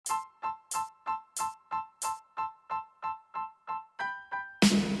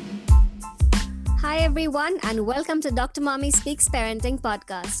Hi everyone and welcome to Dr. Mommy Speaks Parenting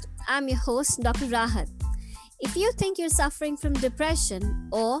Podcast. I'm your host Dr. Rahat. If you think you're suffering from depression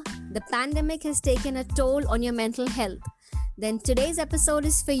or the pandemic has taken a toll on your mental health, then today's episode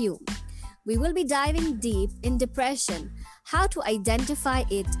is for you. We will be diving deep in depression, how to identify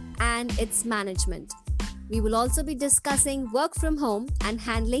it and its management. We will also be discussing work from home and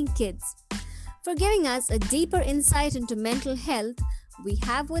handling kids. For giving us a deeper insight into mental health, we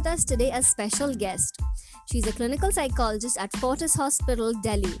have with us today a special guest. She's a clinical psychologist at Fortis Hospital,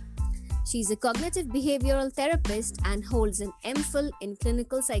 Delhi. She's a cognitive behavioral therapist and holds an MPhil in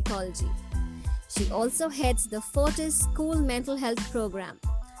clinical psychology. She also heads the Fortis School Mental Health Program.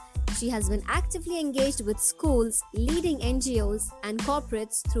 She has been actively engaged with schools, leading NGOs and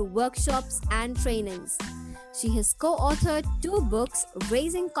corporates through workshops and trainings. She has co-authored 2 books,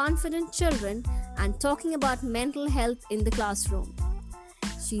 Raising Confident Children and Talking About Mental Health in the Classroom.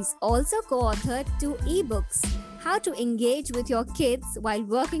 She's also co-authored 2 ebooks, How to Engage with Your Kids While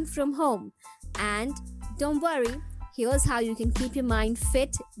Working from Home, and don't worry, here's how you can keep your mind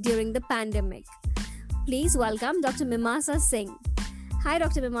fit during the pandemic. Please welcome Dr. Mimansa Singh. Hi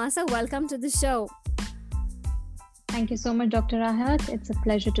Dr. Mimansa, welcome to the show. Thank you so much, Dr. Rahat. It's a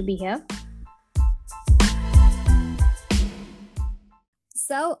pleasure to be here.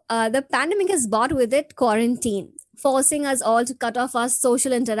 So, the pandemic has brought with it quarantine, forcing us all to cut off our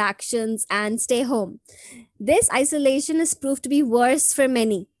social interactions and stay home. This isolation has proved to be worse for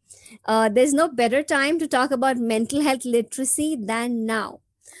many. There's no better time to talk about mental health literacy than now,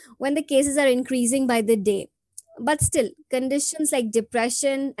 when the cases are increasing by the day. But still, conditions like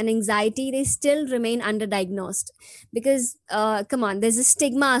depression and anxiety, they still remain underdiagnosed because, there's a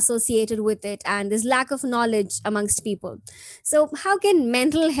stigma associated with it and there's lack of knowledge amongst people. So how can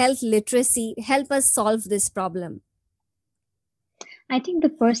mental health literacy help us solve this problem? I think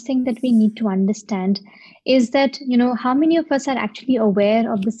the first thing that we need to understand is that, how many of us are actually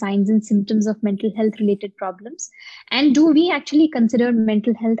aware of the signs and symptoms of mental health related problems? And do we actually consider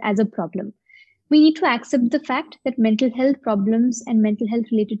mental health as a problem? We need to accept the fact that mental health problems and mental health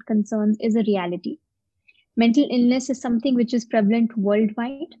related concerns is a reality. Mental illness is something which is prevalent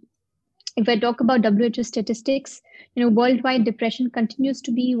worldwide. If I talk about WHO statistics, worldwide depression continues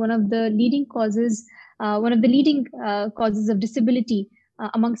to be one of the leading causes of disability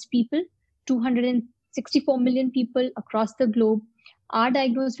amongst people. 264 million people across the globe are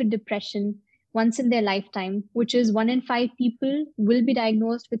diagnosed with depression once in their lifetime, which is 1 in 5 people will be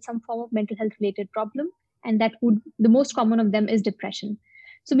diagnosed with some form of mental health related problem. And the most common of them is depression.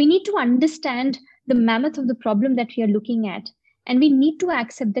 So we need to understand the mammoth of the problem that we are looking at. And we need to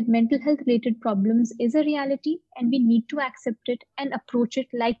accept that mental health related problems is a reality, and we need to accept it and approach it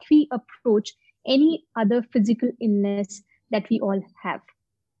like we approach any other physical illness that we all have.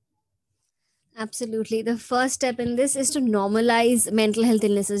 Absolutely. The first step in this is to normalize mental health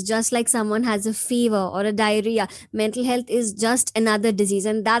illnesses. Just like someone has a fever or a diarrhea, mental health is just another disease.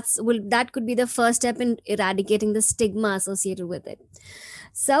 And that could be the first step in eradicating the stigma associated with it.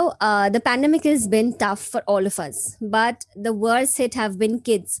 So the pandemic has been tough for all of us, but the worst hit have been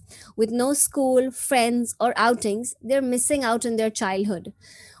kids. With no school, friends or outings, they're missing out on their childhood.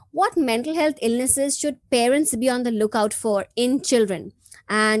 What mental health illnesses should parents be on the lookout for in children?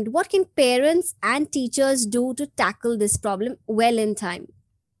 And what can parents and teachers do to tackle this problem well in time?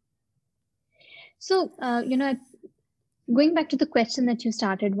 So, going back to the question that you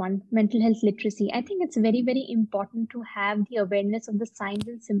started, mental health literacy, I think it's very, very important to have the awareness of the signs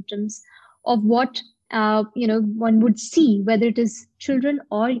and symptoms of what, one would see, whether it is children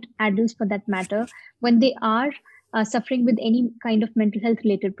or adults for that matter, when they are suffering with any kind of mental health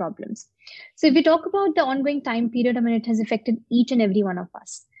related problems. So if we talk about the ongoing time period, it has affected each and every one of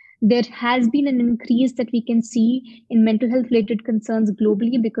us. There has been an increase that we can see in mental health related concerns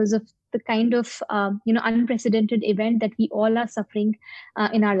globally because of the kind of unprecedented event that we all are suffering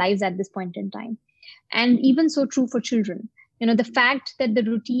in our lives at this point in time. And even so true for children. The fact that the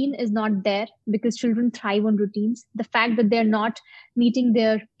routine is not there because children thrive on routines, the fact that they're not meeting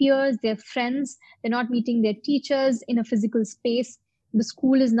their peers, their friends, they're not meeting their teachers in a physical space, the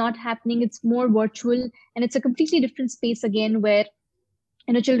school is not happening, it's more virtual, and it's a completely different space again where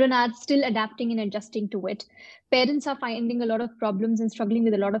children are still adapting and adjusting to it. Parents are finding a lot of problems and struggling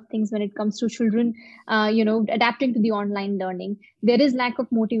with a lot of things when it comes to children, adapting to the online learning. There is lack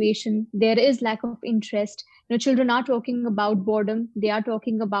of motivation. There is lack of interest. Children are talking about boredom. They are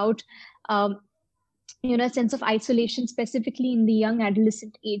talking about, a sense of isolation, specifically in the young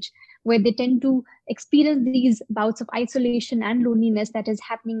adolescent age. where they tend to experience these bouts of isolation and loneliness that is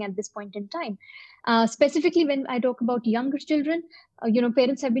happening at this point in time. Specifically, when I talk about younger children,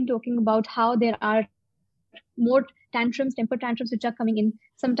 parents have been talking about how there are more tantrums, temper tantrums, which are coming in.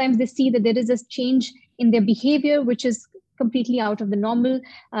 Sometimes they see that there is a change in their behavior, which is completely out of the normal.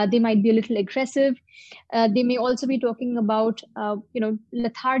 They might be a little aggressive. They may also be talking about,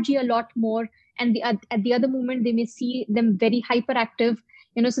 lethargy a lot more. And at the other moment, they may see them very hyperactive.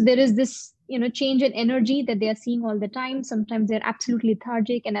 So there is this, change in energy that they are seeing all the time. Sometimes they're absolutely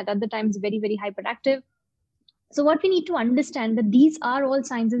lethargic, and at other times, very, very hyperactive. So what we need to understand that these are all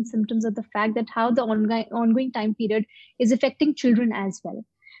signs and symptoms of the fact that how the ongoing time period is affecting children as well.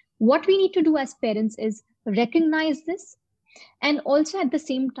 What we need to do as parents is recognize this, and also at the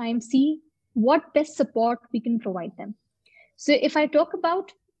same time see what best support we can provide them. So if I talk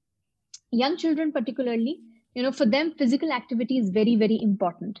about young children particularly, for them physical activity is very, very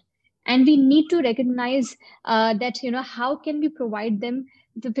important, and we need to recognize that how can we provide them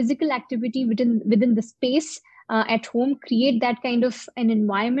the physical activity within the space at home, create that kind of an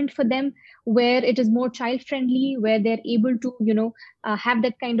environment for them where it is more child friendly, where they're able to have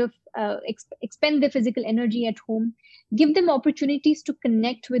that kind of expend their physical energy at home, give them opportunities to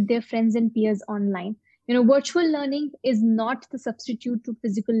connect with their friends and peers online. Virtual learning is not the substitute to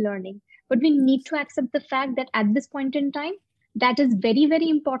physical learning, but we need to accept the fact that at this point in time, that is very, very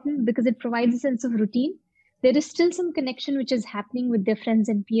important because it provides a sense of routine. There is still some connection which is happening with their friends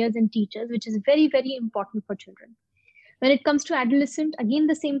and peers and teachers, which is very, very important for children. When it comes to adolescent, again,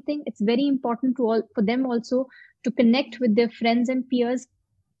 the same thing. It's very important for them also to connect with their friends and peers.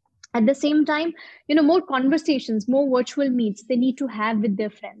 At the same time, more conversations, more virtual meets they need to have with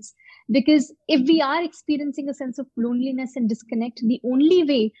their friends. Because if we are experiencing a sense of loneliness and disconnect, the only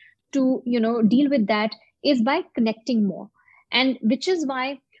way to, deal with that is by connecting more. And which is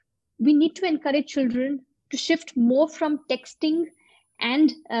why we need to encourage children to shift more from texting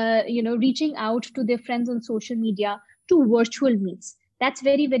and, reaching out to their friends on social media to virtual meets. That's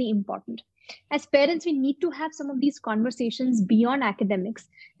very, very important. As parents, we need to have some of these conversations beyond academics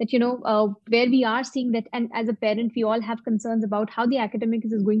that, where we are seeing that. And as a parent, we all have concerns about how the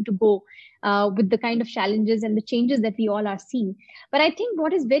academics is going to go with the kind of challenges and the changes that we all are seeing. But I think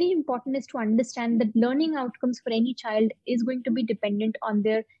what is very important is to understand that learning outcomes for any child is going to be dependent on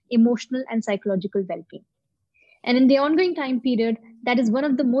their emotional and psychological well-being. And in the ongoing time period, that is one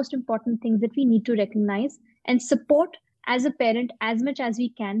of the most important things that we need to recognize and support as a parent as much as we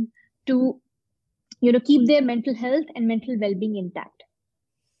can to keep their mental health and mental well-being intact.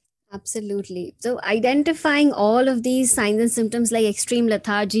 Absolutely. So identifying all of these signs and symptoms like extreme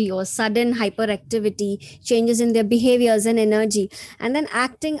lethargy or sudden hyperactivity, changes in their behaviors and energy, and then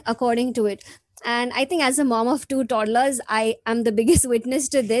acting according to it. And I think as a mom of two toddlers, I am the biggest witness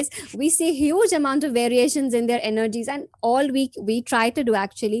to this. We see huge amount of variations in their energies, and all we try to do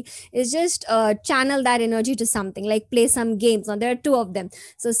actually is just channel that energy to something like play some games. Now there are two of them,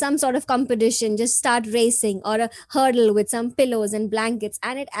 so some sort of competition, just start racing or a hurdle with some pillows and blankets,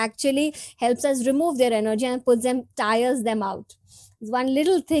 and it actually helps us remove their energy and tires them out. It's one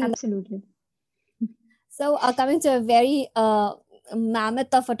little thing. Absolutely. So coming to a very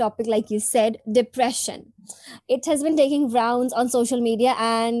mammoth of a topic, like you said, depression. It has been taking rounds on social media,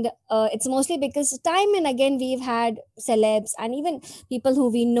 and it's mostly because time and again we've had celebs and even people who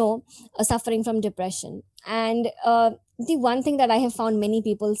we know suffering from depression. And the one thing that I have found many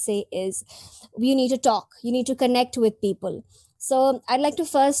people say is you need to talk, you need to connect with people. So I'd like to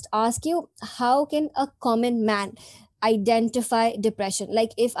first ask you, how can a common man identify depression?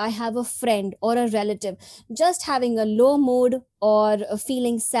 Like if I have a friend or a relative just having a low mood or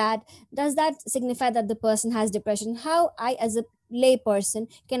feeling sad, does that signify that the person has depression? How I as a lay person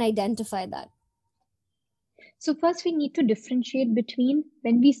can identify that? So first we need to differentiate between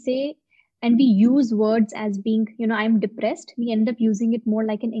when we say and we use words as being, I'm depressed, we end up using it more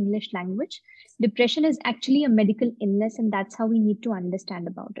like an English language. Depression is actually a medical illness, and that's how we need to understand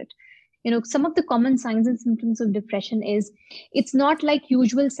about it. Some of the common signs and symptoms of depression is it's not like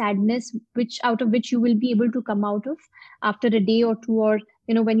usual sadness, out of which you will be able to come out of after a day or two, or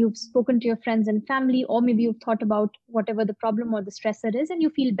when you've spoken to your friends and family, or maybe you've thought about whatever the problem or the stressor is, and you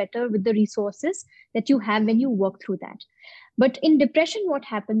feel better with the resources that you have when you work through that. But in depression, what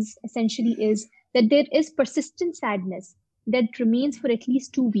happens essentially is that there is persistent sadness that remains for at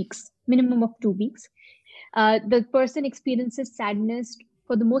least 2 weeks, minimum of 2 weeks. The person experiences sadness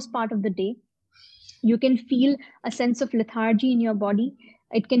for the most part of the day. You can feel a sense of lethargy in your body.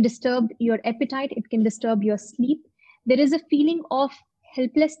 It can disturb your appetite. It can disturb your sleep. There is a feeling of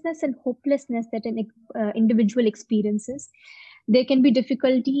helplessness and hopelessness that an individual experiences. There can be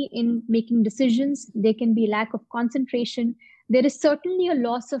difficulty in making decisions. There can be lack of concentration. There is certainly a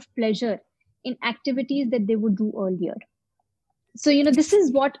loss of pleasure in activities that they would do earlier. So,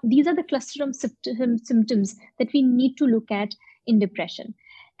 these are the cluster of symptoms that we need to look at in depression.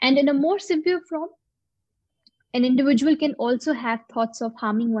 And in a more severe form, an individual can also have thoughts of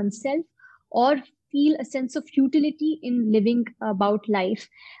harming oneself or feel a sense of futility in living about life.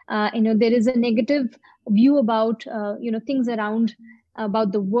 There is a negative view about, things around,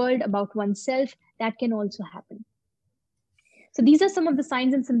 about the world, about oneself. That can also happen. So these are some of the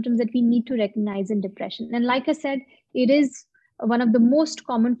signs and symptoms that we need to recognize in depression. And like I said, it is one of the most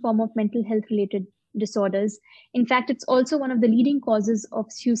common form of mental health related disorders. In fact, it's also one of the leading causes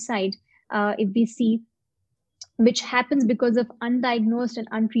of suicide, if we see, which happens because of undiagnosed and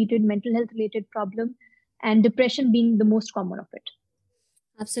untreated mental health related problem, and depression being the most common of it.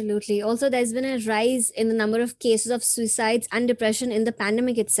 Absolutely. Also, there's been a rise in the number of cases of suicides and depression in the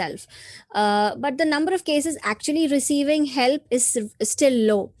pandemic itself. But the number of cases actually receiving help is still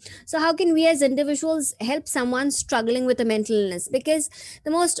low. So, how can we as individuals help someone struggling with a mental illness? Because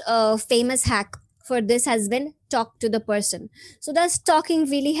the most famous hack for this has been talk to the person. So, does talking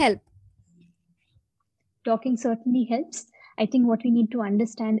really help? Talking certainly helps. I think what we need to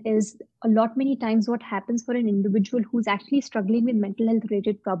understand is many times what happens for an individual who's actually struggling with mental health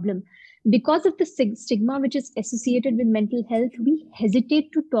related problem. Because of the stigma which is associated with mental health, we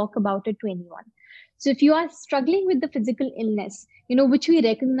hesitate to talk about it to anyone. So if you are struggling with the physical illness, which we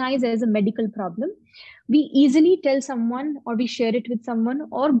recognize as a medical problem, we easily tell someone, or we share it with someone,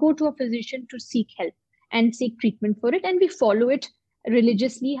 or go to a physician to seek help and seek treatment for it. And we follow it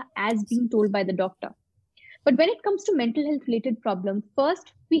religiously as being told by the doctor. But when it comes to mental health related problem,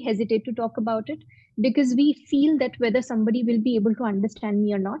 first, we hesitate to talk about it because we feel that whether somebody will be able to understand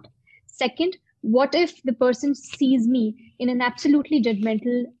me or not. Second, what if the person sees me in an absolutely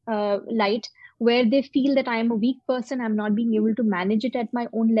judgmental light, where they feel that I am a weak person, I'm not being able to manage it at my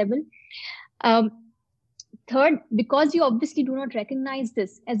own level. Third, because you obviously do not recognize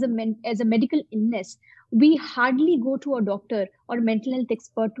this as a medical illness, we hardly go to a doctor or mental health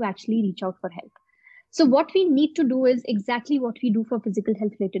expert to actually reach out for help. So what we need to do is exactly what we do for physical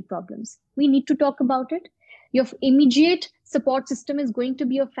health related problems. We need to talk about it. Your immediate support system is going to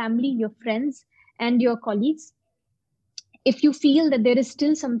be your family, your friends, and your colleagues. If you feel that there is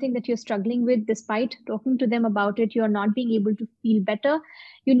still something that you're struggling with, despite talking to them about it, you're not being able to feel better,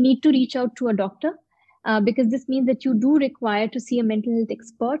 you need to reach out to a doctor, because this means that you do require to see a mental health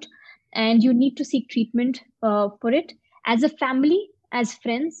expert, and you need to seek treatment for it. As a family, as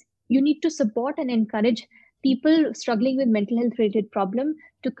friends, you need to support and encourage people struggling with mental health related problem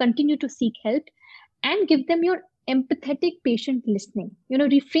to continue to seek help, and give them your empathetic patient listening.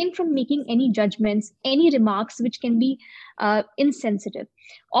 Refrain from making any judgments, any remarks which can be insensitive.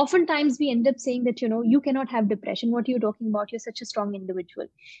 Oftentimes we end up saying that, you cannot have depression. What are you talking about? You're such a strong individual.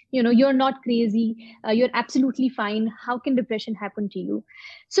 You're not crazy. You're absolutely fine. How can depression happen to you?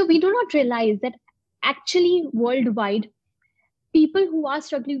 So we do not realize that actually worldwide, people who are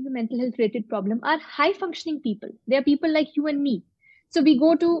struggling with mental health related problem are high functioning people. They are people like you and me. So we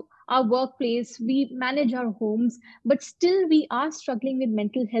go to our workplace, we manage our homes, but still we are struggling with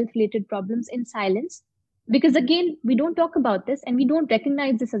mental health related problems in silence, because again, we don't talk about this and we don't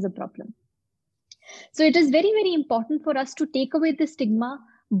recognize this as a problem. So it is very, very important for us to take away the stigma,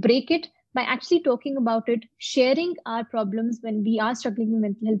 break it by actually talking about it, sharing our problems when we are struggling with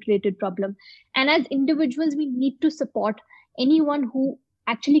mental health related problem. And as individuals, we need to support anyone who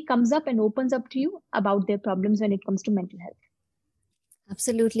actually comes up and opens up to you about their problems when it comes to mental health.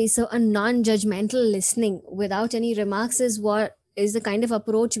 Absolutely. So a non-judgmental listening without any remarks is what is the kind of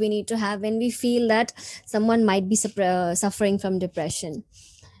approach we need to have when we feel that someone might be suffering from depression.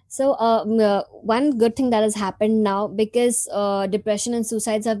 So one good thing that has happened now, because depression and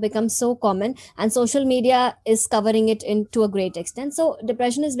suicides have become so common and social media is covering it to a great extent. So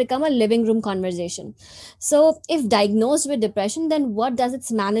depression has become a living room conversation. So if diagnosed with depression, then what does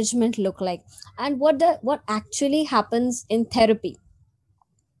its management look like? And what actually happens in therapy?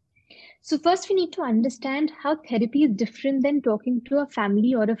 So first we need to understand how therapy is different than talking to a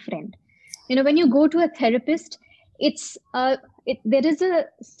family or a friend. When you go to a therapist, there is a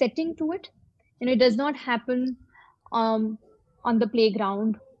setting to it. It does not happen on the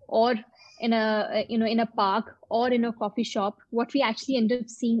playground or in a park or in a coffee shop. What we actually end up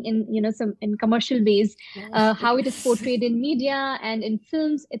seeing in commercial ways, how it is portrayed in media and in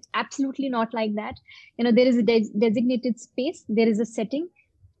films, it's absolutely not like that. There is a designated space, there is a setting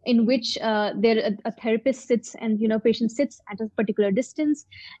in which a therapist sits and patient sits at a particular distance.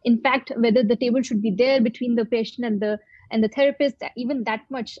 In fact, whether the table should be there between the patient and the therapist, even that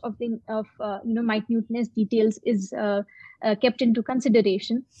much of minuteness details is kept into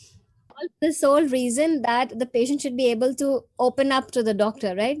consideration. The sole reason that the patient should be able to open up to the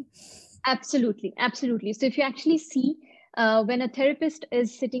doctor, right? Absolutely, absolutely. So if you actually see when a therapist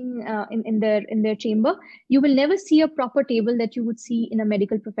is sitting in their chamber, you will never see a proper table that you would see in a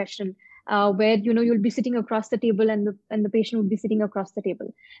medical profession, where you'll be sitting across the table and the patient would be sitting across the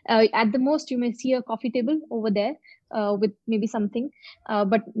table. At the most, you may see a coffee table over there with maybe something,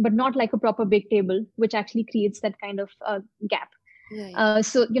 but not like a proper big table, which actually creates that kind of gap. Right.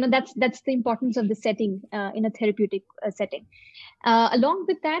 So that's the importance of the setting in a therapeutic setting. Along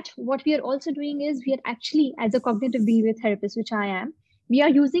with that, what we are also doing is we are actually, as a cognitive behavior therapist, which I am, we are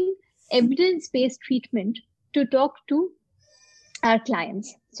using evidence-based treatment to talk to our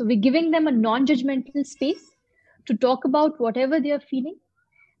clients. So we're giving them a non-judgmental space to talk about whatever they are feeling.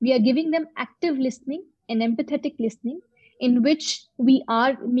 We are giving them active listening and empathetic listening, in which we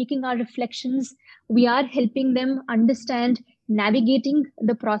are making our reflections. We are helping them understand, navigating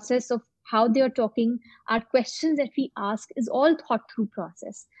the process of how they are talking. Our questions that we ask is all thought through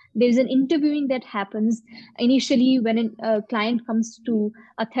process. There's an interviewing that happens initially when a client comes to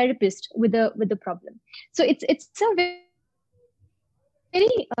a therapist with a problem. So it's a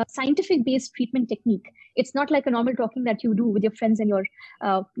very scientific based treatment technique. It's not like a normal talking that you do with your friends and your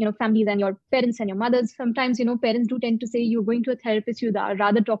families and your parents and your mothers. Sometimes parents do tend to say, you're going to a therapist, you'd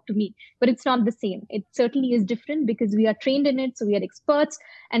rather talk to me, but it's not the same. It certainly is different because we are trained in it, so we are experts,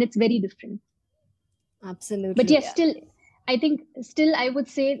 and it's very different. But Absolutely. yes, still I would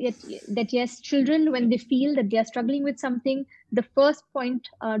say that yes, children, when they feel that they are struggling with something, the first point,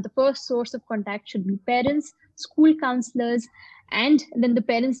 the first source of contact should be parents, school counselors, and then the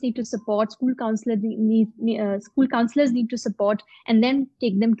parents need to support, school counselors need to support, and then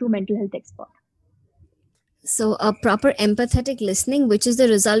take them to a mental health expert. So, a proper empathetic listening, which is the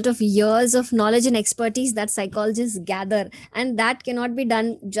result of years of knowledge and expertise that psychologists gather, and that cannot be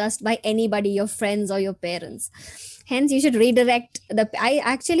done just by anybody, your friends or your parents. Hence, you should redirect the. I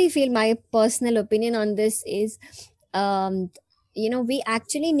actually feel my personal opinion on this is, um, we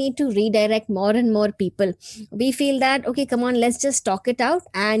actually need to redirect more and more people. We feel that, okay, come on, let's just talk it out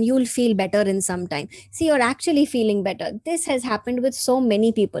and you'll feel better in some time. See, you're actually feeling better. This has happened with so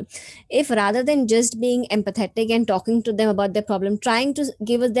many people. If rather than just being empathetic and talking to them about their problem, trying to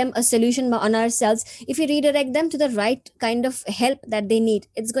give them a solution on ourselves, if we redirect them to the right kind of help that they need,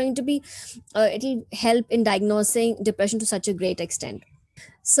 it's going to be it'll help in diagnosing depression to such a great extent.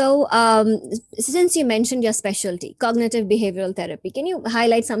 So, since you mentioned your specialty, cognitive behavioral therapy, can you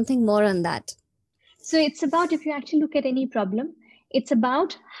highlight something more on that? So it's about, if you actually look at any problem, it's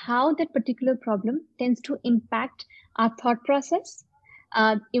about how that particular problem tends to impact our thought process,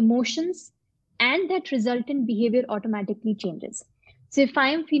 emotions, and that resultant behavior automatically changes. So if I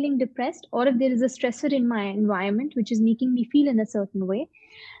am feeling depressed, or if there is a stressor in my environment which is making me feel in a certain way,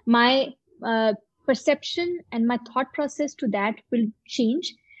 my perception and my thought process to that will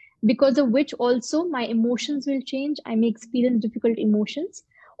change, because of which also my emotions will change. I may experience difficult emotions,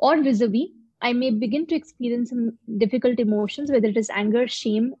 or vis-a-vis, I may begin to experience some difficult emotions, whether it is anger,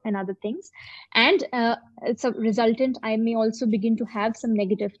 shame, and other things. And it's a resultant, I may also begin to have some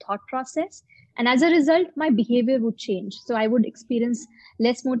negative thought process. And as a result, my behavior would change. So I would experience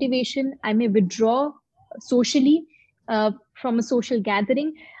less motivation. I may withdraw socially from a social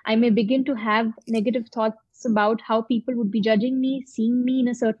gathering. I may begin to have negative thoughts about how people would be judging me, seeing me in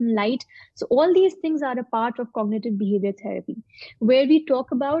a certain light. So all these things are a part of cognitive behavior therapy, where we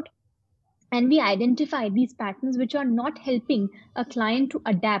talk about and we identify these patterns which are not helping a client to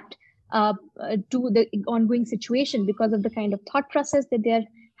adapt to the ongoing situation because of the kind of thought process that they're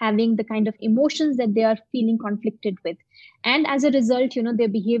having, the kind of emotions that they are feeling conflicted with. And as a result, their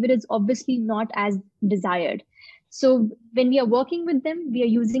behavior is obviously not as desired. So when we are working with them, we are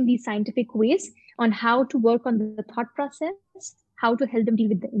using these scientific ways on how to work on the thought process, how to help them deal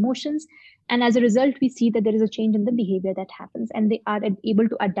with the emotions. And as a result, we see that there is a change in the behavior that happens, and they are able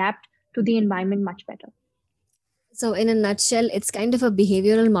to adapt to the environment much better. So, in a nutshell, it's kind of a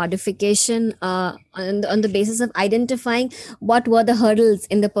behavioral modification on the basis of identifying what were the hurdles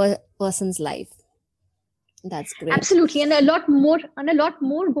in the person's life. That's great. Absolutely, and a lot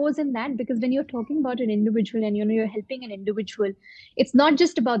more goes in that, because when you're talking about an individual and you're helping an individual, it's not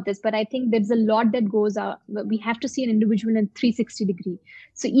just about this, but I think there's a lot that goes out. We have to see an individual in 360 degree.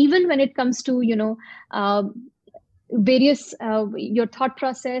 So even when it comes to various your thought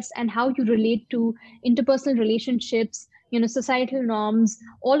process and how you relate to interpersonal relationships, societal norms,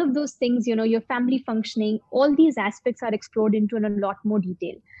 all of those things, your family functioning, all these aspects are explored into in a lot more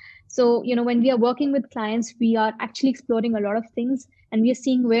detail. So, when we are working with clients, we are actually exploring a lot of things, and we are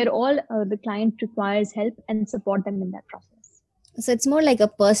seeing where all the client requires help and support them in that process. So it's more like a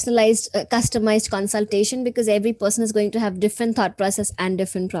personalized, customized consultation, because every person is going to have different thought process and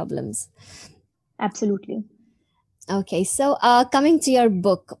different problems. Absolutely. Okay, so coming to your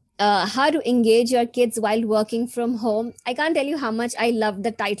book, how to engage your kids while working from home. I can't tell you how much I love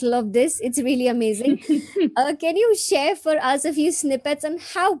the title of this. It's really amazing. Can you share for us a few snippets on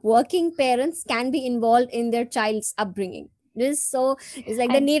how working parents can be involved in their child's upbringing? This so it's like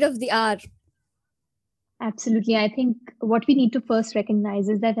the I, need of the hour. Absolutely. I think what we need to first recognize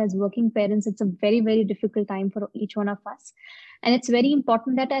is that as working parents, it's a very, very difficult time for each one of us. And it's very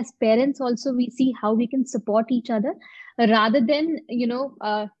important that as parents also we see how we can support each other rather than,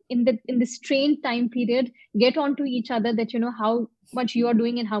 in the strained time period, get onto each other that, how much you are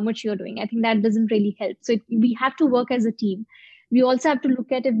doing and how much you're doing. I think that doesn't really help. So we have to work as a team. We also have to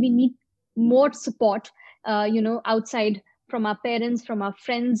look at if we need more support, outside from our parents, from our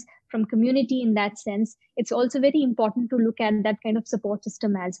friends, from community. In that sense, it's also very important to look at that kind of support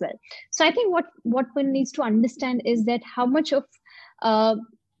system as well. So I think what one needs to understand is that how much of uh,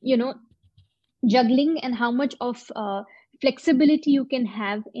 you know juggling and how much of flexibility you can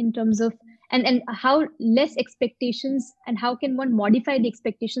have in terms of, and how less expectations and how can one modify the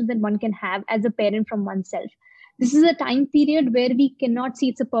expectations that one can have as a parent from oneself. This is a time period where we cannot see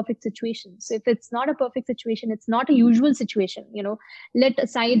it's a perfect situation. So if it's not a perfect situation, it's not a usual situation, let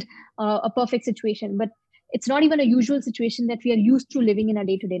aside a perfect situation, but it's not even a usual situation that we are used to living in our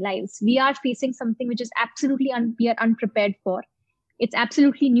day-to-day lives. We are facing something which is absolutely we are unprepared for. It's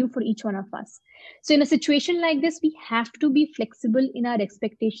absolutely new for each one of us. So in a situation like this, we have to be flexible in our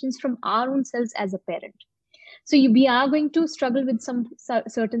expectations from our own selves as a parent. So we are going to struggle with some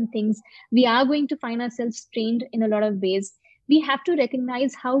certain things. We are going to find ourselves strained in a lot of ways. We have to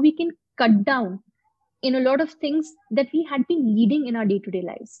recognize how we can cut down in a lot of things that we had been leading in our day-to-day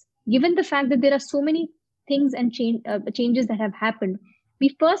lives. Given the fact that there are so many things and changes that have happened,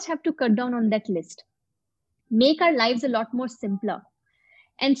 we first have to cut down on that list, make our lives a lot more simpler,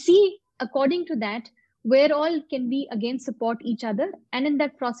 and see according to that where all can we again support each other, and in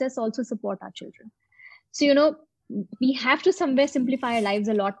that process also support our children. So we have to somewhere simplify our lives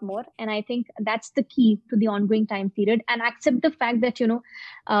a lot more, and I think that's the key to the ongoing time period, and accept the fact that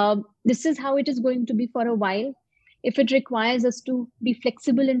this is how it is going to be for a while. If it requires us to be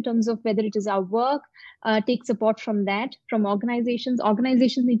flexible in terms of whether it is our work, take support from that, from organizations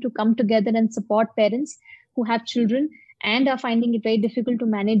need to come together and support parents who have children and are finding it very difficult to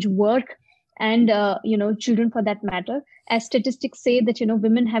manage work and children for that matter. As statistics say that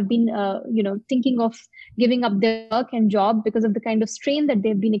women have been thinking of giving up their work and job because of the kind of strain that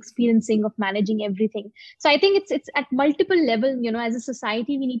they've been experiencing of managing everything. So I think it's at multiple level. As a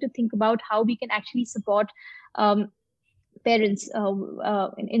society, we need to think about how we can actually support parents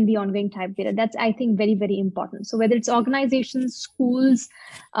in the ongoing time period. That's, I think, very, very important. So whether it's organizations, schools,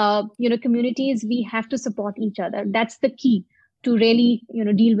 communities, we have to support each other. That's the key to really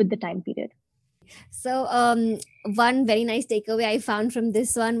deal with the time period. So, one very nice takeaway I found from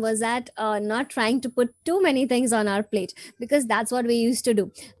this one was that not trying to put too many things on our plate, because that's what we used to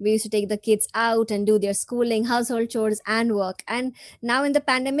do. We used to take the kids out and do their schooling, household chores, and work. And now in the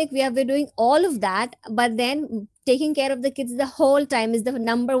pandemic, we have been doing all of that, but then taking care of the kids the whole time is the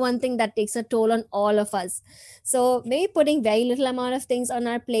number one thing that takes a toll on all of us. So maybe putting very little amount of things on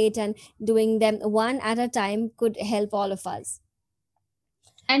our plate and doing them one at a time could help all of us.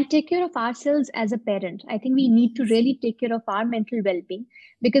 And take care of ourselves as a parent. I think we need to really take care of our mental well-being,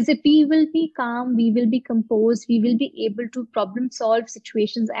 because if we will be calm, we will be composed, we will be able to problem solve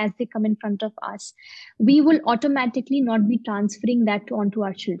situations as they come in front of us, we will automatically not be transferring that onto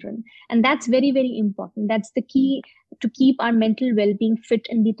our children. And that's very, very important. That's the key to keep our mental well-being fit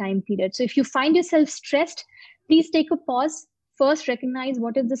in the time period. So if you find yourself stressed, please take a pause. First, recognize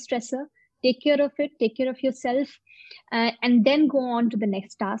what is the stressor, take care of it, take care of yourself, and then go on to the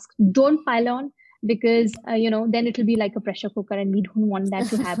next task. Don't pile on, because then it'll be like a pressure cooker, and we don't want that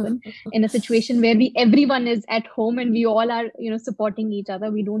to happen in a situation where everyone is at home and we all are supporting each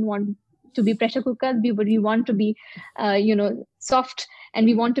other. We don't want to be pressure cookers, but we want to be soft, and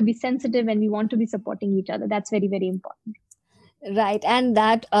we want to be sensitive, and we want to be supporting each other. That's very, very important. Right. And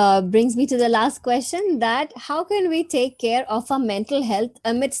that brings me to the last question, that how can we take care of our mental health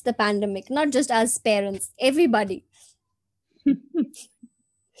amidst the pandemic? Not just as parents, everybody.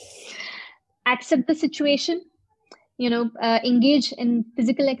 Accept the situation, engage in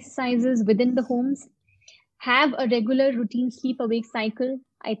physical exercises within the homes, have a regular routine sleep awake cycle.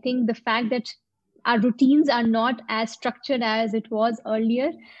 I think the fact that our routines are not as structured as it was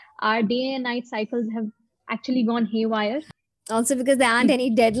earlier our day and night cycles have actually gone haywire. Also because there aren't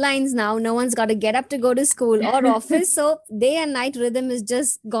any deadlines now. No one's got to get up to go to school or office. So day and night rhythm is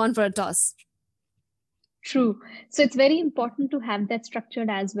just gone for a toss. True. So it's very important to have that structured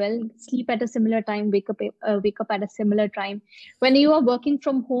as well. Sleep at a similar time, wake up at a similar time. When you are working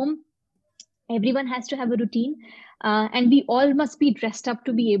from home, everyone has to have a routine, and we all must be dressed up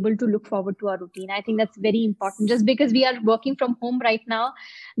to be able to look forward to our routine. I think that's very important. Just because we are working from home right now,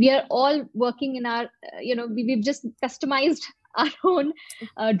 we are all working in our, we've just customized our own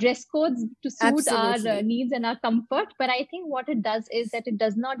dress codes to suit our needs and our comfort. But I think what it does is that it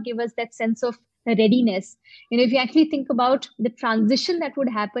does not give us that sense of readiness. If you actually think about the transition that would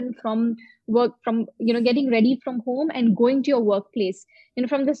happen from getting ready from home and going to your workplace,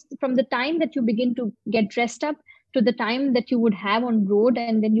 from the time that you begin to get dressed up to the time that you would have on road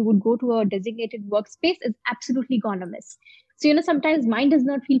and then you would go to a designated workspace is absolutely gonna miss. So sometimes mind does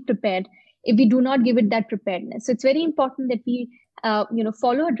not feel prepared if we do not give it that preparedness. So it's very important that we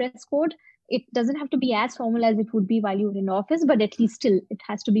follow a dress code. It doesn't have to be as formal as it would be while you're in office, but at least still it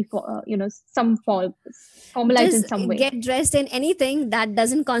has to be some formalized in some way. Get dressed in anything that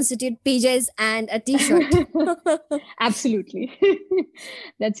doesn't constitute PJs and a t-shirt. Absolutely.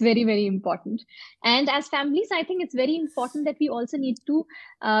 That's very, very important. And as families, I think it's very important that we also need to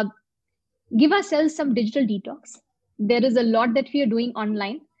give ourselves some digital detox. There is a lot that we are doing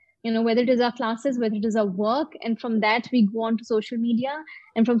online, whether it is our classes, whether it is our work, and from that we go on to social media,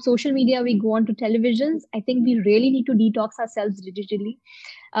 and from social media we go on to televisions. I think we really need to detox ourselves digitally.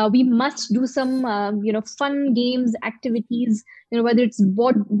 We must do some fun games, activities, whether it's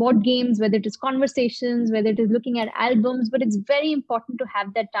board games, whether it is conversations, whether it is looking at albums. But it's very important to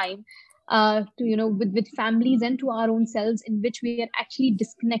have that time with families and to our own selves, in which we are actually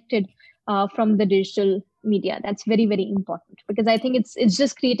disconnected from the digital media. That's very, very important, because I think it's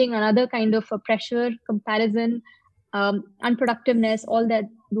just creating another kind of a pressure, comparison, unproductiveness. All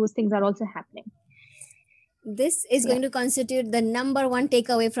those things are also happening. This is going to constitute the number one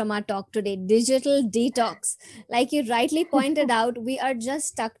takeaway from our talk today: digital detox. Like you rightly pointed out, we are just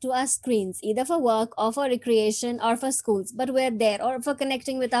stuck to our screens, either for work or for recreation or for schools, but we're there, or for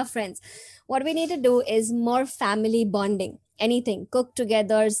connecting with our friends. What we need to do is more family bonding. Anything, cook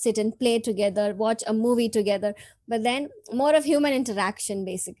together, sit and play together, watch a movie together, but then more of human interaction,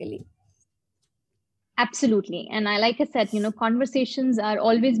 basically. Absolutely. And like I said, conversations are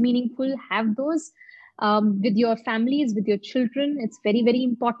always meaningful. Have those with your families, with your children. It's very, very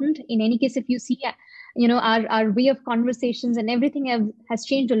important. In any case, if you see, our way of conversations and everything has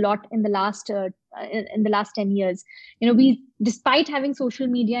changed a lot in the last 10 years. We, despite having social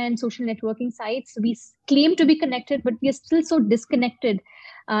media and social networking sites, we claim to be connected, but we are still so disconnected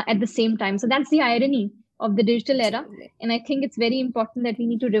at the same time. So that's the irony of the digital era. And I think it's very important that we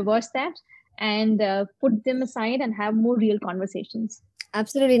need to reverse that and put them aside and have more real conversations.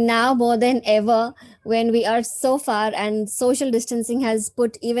 Absolutely. Now more than ever, when we are so far, and social distancing has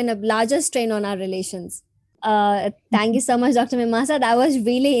put even a larger strain on our relations. Thank you so much, Dr. Mimansa. That was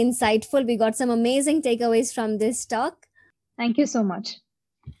really insightful. We got some amazing takeaways from this talk. Thank you so much.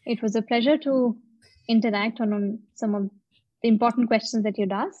 It was a pleasure to interact on some of the important questions that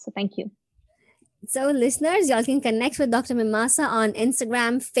you'd asked. So thank you. So listeners, y'all can connect with Dr. Mimansa on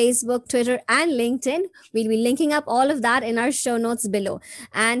Instagram, Facebook, Twitter, and LinkedIn. We'll be linking up all of that in our show notes below.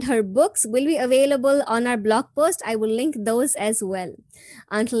 And her books will be available on our blog post. I will link those as well.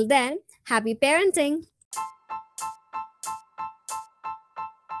 Until then, happy parenting.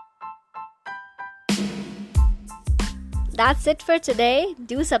 That's it for today.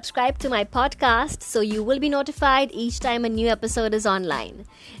 Do subscribe to my podcast so you will be notified each time a new episode is online.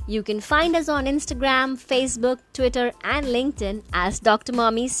 You can find us on Instagram, Facebook, Twitter, and LinkedIn as Dr.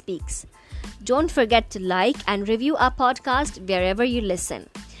 Mommy Speaks. Don't forget to like and review our podcast wherever you listen.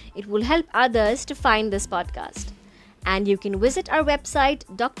 It will help others to find this podcast. And you can visit our website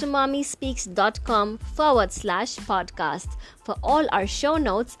drmommyspeaks.com/podcast for all our show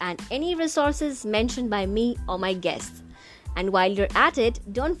notes and any resources mentioned by me or my guests. And while you're at it,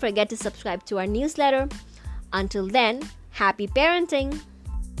 don't forget to subscribe to our newsletter. Until then, happy parenting!